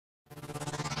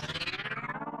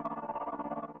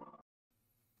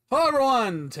Hello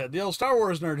everyone, Ted the old Star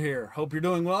Wars nerd here. Hope you're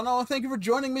doing well. No, thank you for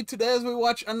joining me today as we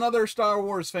watch another Star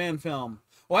Wars fan film.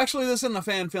 Well, actually, this isn't a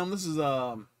fan film. This is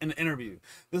an interview.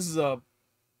 This is a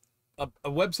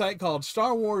website called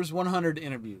Star Wars 100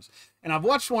 Interviews, and I've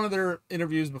watched one of their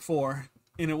interviews before,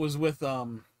 and it was with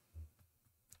not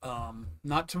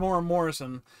Tamora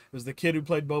Morrison. It was the kid who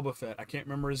played Boba Fett. I can't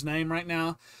remember his name right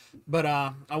now, but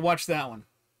I watched that one.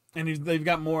 And they've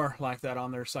got more like that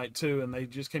on their site too, and they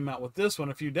just came out with this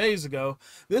one a few days ago.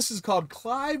 This is called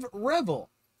Clive Revill,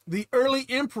 the Early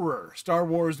Emperor, Star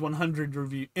Wars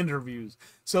 100 Interviews.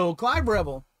 So Clive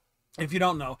Revill, if you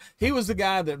don't know, he was the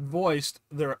guy that voiced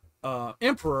the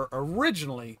Emperor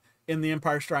originally in The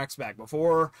Empire Strikes Back,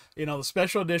 before, you know, the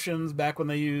special editions, back when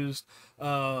they used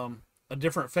a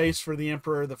different face for the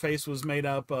Emperor. The face was made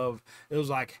up of, it was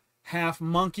like half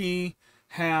monkey,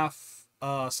 half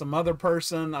some other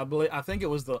person. I think it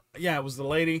was the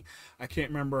lady. I can't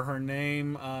remember her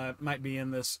name. It might be in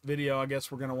this video, I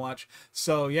guess, we're gonna watch.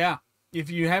 So yeah,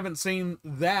 if you haven't seen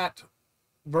that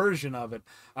version of it,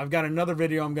 I've got another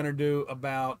video I'm gonna do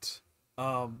about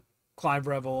Clive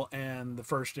Revill and the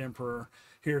first Emperor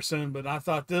here soon. But I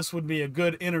thought this would be a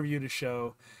good interview to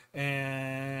show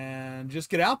and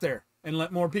just get out there and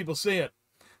let more people see it.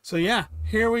 So yeah,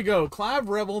 here we go. Clive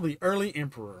Revill, the Early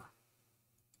Emperor.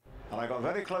 And I got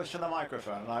very close to the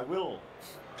microphone, and I will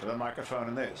to the microphone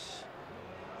in this.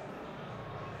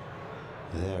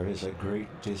 There is a great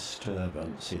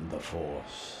disturbance in the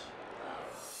Force.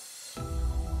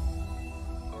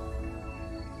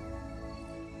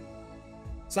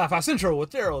 Sci-Fi Central with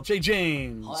Daryl J.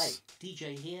 James. Hi,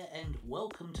 DJ here, and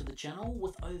welcome to the channel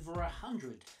with over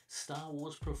 100 Star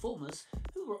Wars performers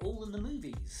who are all in the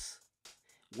movies.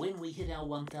 When we hit our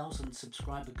 1,000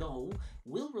 subscriber goal,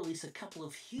 we'll release a couple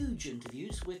of huge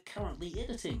interviews we're currently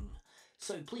editing.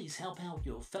 So please help out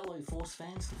your fellow Force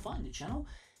fans to find the channel.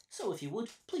 So if you would,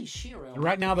 please share our...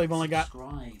 Right now they've only got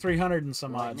subscribe. 300 and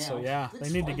some Right odd, now, so yeah, they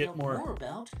need to get more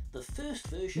about the first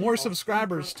version more of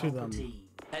subscribers to Emperor them. Palpatine.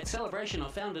 At Celebration, I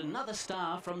found another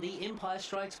star from The Empire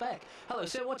Strikes Back. Hello,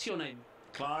 sir, what's your name?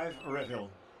 Clive Revill.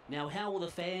 Now, how will the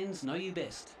fans know you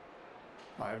best?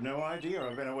 I have no idea.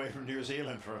 I've been away from New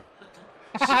Zealand for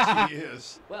 60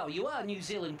 years. Well, you are New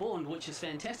Zealand born, which is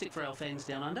fantastic for our fans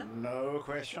down under. No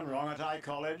question. Rongotai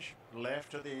College.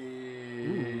 Left at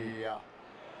the...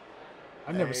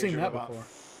 I've never age seen of that about, before.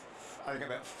 I think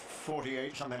about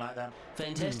 48, something like that.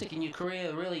 Fantastic, and your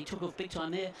career really took off big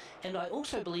time there. And I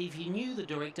also believe you knew the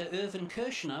director, Irvin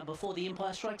Kershner, before The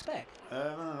Empire Strikes Back.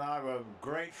 Irvin and I were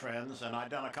great friends, and I'd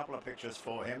done a couple of pictures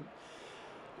for him.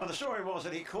 Well, the story was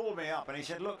that he called me up and he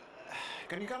said, look,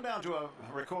 can you come down to a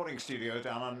recording studio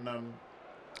down on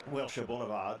Wilshire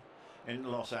Boulevard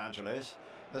in Los Angeles?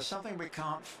 There's something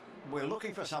we're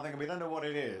looking for something and we don't know what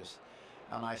it is.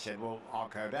 And I said, well, I'll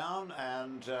go down.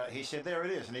 And he said, there it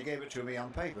is. And he gave it to me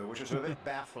on paper, which was a bit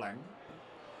baffling.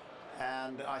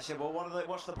 And I said, well,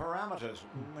 what's the parameters?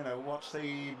 You know, what's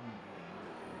the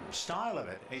style of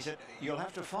it? He said, you'll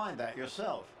have to find that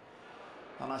yourself.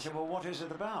 And I said, well, what is it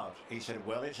about? He said,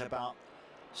 well, it's about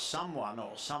someone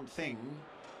or something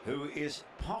who is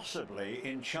possibly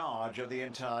in charge of the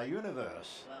entire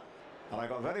universe. And I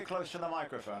got very close to the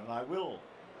microphone, and I will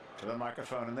to the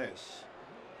microphone in this.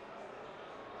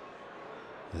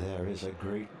 There is a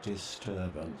great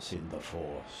disturbance in the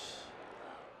Force.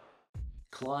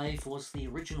 Clive was the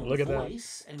original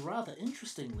voice, and rather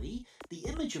interestingly, the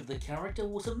image of the character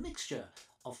was a mixture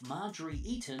of Marjorie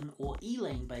Eaton or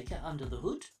Elaine Baker under the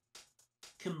hood,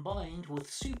 combined with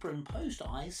superimposed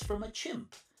eyes from a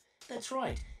chimp. That's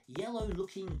right,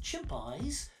 yellow-looking chimp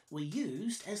eyes were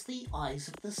used as the eyes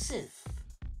of the Sith.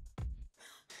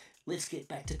 Let's get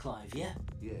back to Clive, yeah?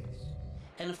 Yes.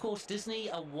 And of course,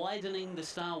 Disney are widening the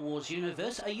Star Wars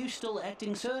universe. Are you still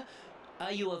acting, sir?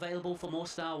 Are you available for more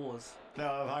Star Wars? No,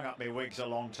 I've hung up my wigs a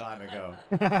long time ago.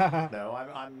 No,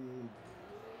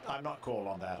 I'm not called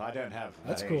on that. I don't have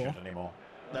that agent anymore.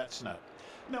 That's no.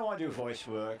 No, I do voice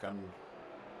work and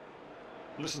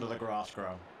listen to the grass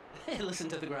grow. Listen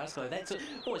to the grass grow. That's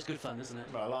always good fun, isn't it?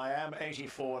 Well, I am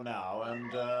 84 now,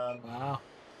 and Wow.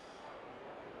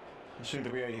 soon to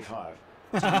be 85.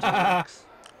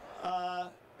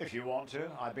 If you want to,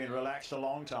 I've been relaxed a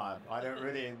long time. I don't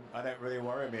really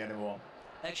worry me anymore.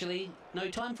 Actually, no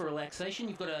time for relaxation.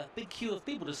 You've got a big queue of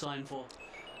people to sign for.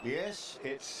 Yes,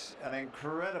 it's an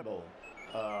incredible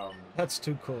That's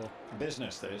too cool.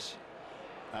 business, this,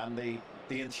 and the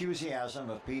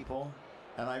enthusiasm of people,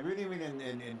 and I really mean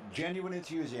in genuine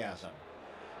enthusiasm,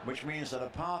 which means that a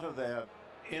part of their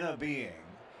inner being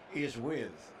is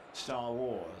with Star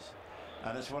Wars,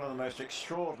 and it's one of the most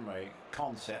extraordinary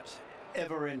concepts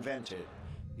ever invented.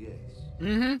 Yes.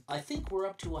 Mm-hmm. I think we're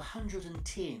up to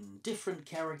 110 different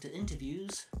character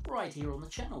interviews right here on the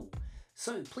channel.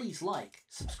 So please like,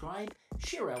 subscribe,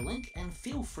 share our link, and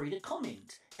feel free to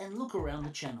comment and look around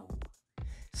the channel.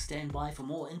 Stand by for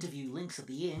more interview links at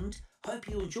the end. Hope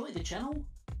you enjoy the channel.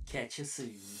 Catch you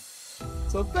soon.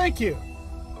 So thank you.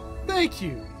 Thank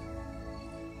you.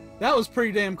 That was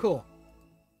pretty damn cool.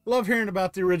 Love hearing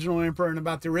about the original Emperor and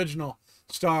about the original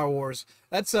Star Wars.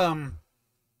 That's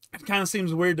it kind of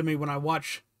seems weird to me when I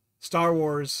watch Star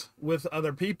Wars with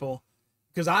other people,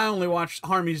 because I only watched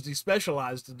Harmy's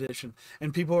Despecialized edition,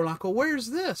 and people are like, well,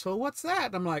 where's this? Well, what's that?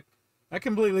 And I'm like, I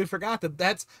completely forgot that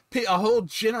that's a whole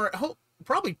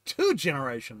probably 2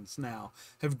 generations now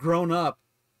have grown up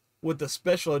with the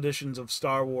special editions of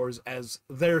Star Wars as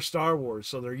their Star Wars.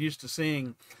 So they're used to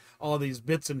seeing all these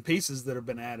bits and pieces that have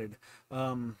been added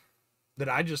that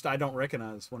I don't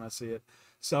recognize when I see it.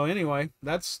 So anyway,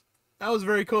 that was a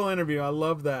very cool interview. I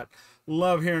love that.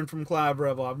 Love hearing from Clive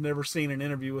Revill. I've never seen an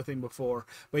interview with him before.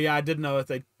 But yeah, I did know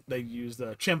that they used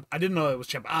chimp. I didn't know it was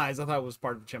chimp eyes. I thought it was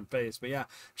part of the chimp face. But yeah,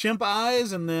 chimp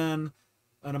eyes, and then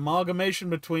an amalgamation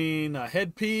between a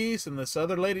headpiece and this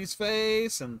other lady's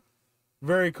face, and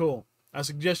very cool. I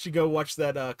suggest you go watch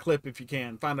that clip if you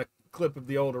can. Find a clip of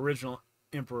the old original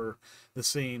Emperor, the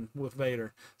scene with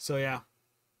Vader. So yeah,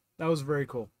 that was very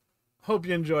cool. Hope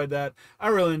you enjoyed that. I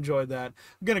really enjoyed that.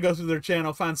 I'm going to go through their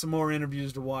channel, find some more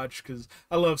interviews to watch, because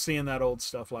I love seeing that old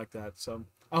stuff like that. So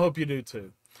I hope you do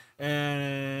too.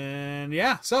 And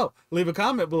yeah, so leave a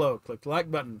comment below. Click the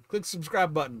like button. Click the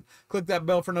subscribe button. Click that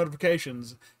bell for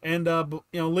notifications. And,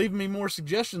 leave me more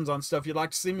suggestions on stuff you'd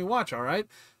like to see me watch, all right?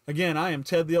 Again, I am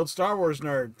Ted the Old Star Wars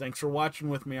Nerd. Thanks for watching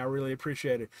with me. I really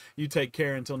appreciate it. You take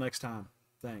care until next time.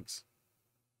 Thanks.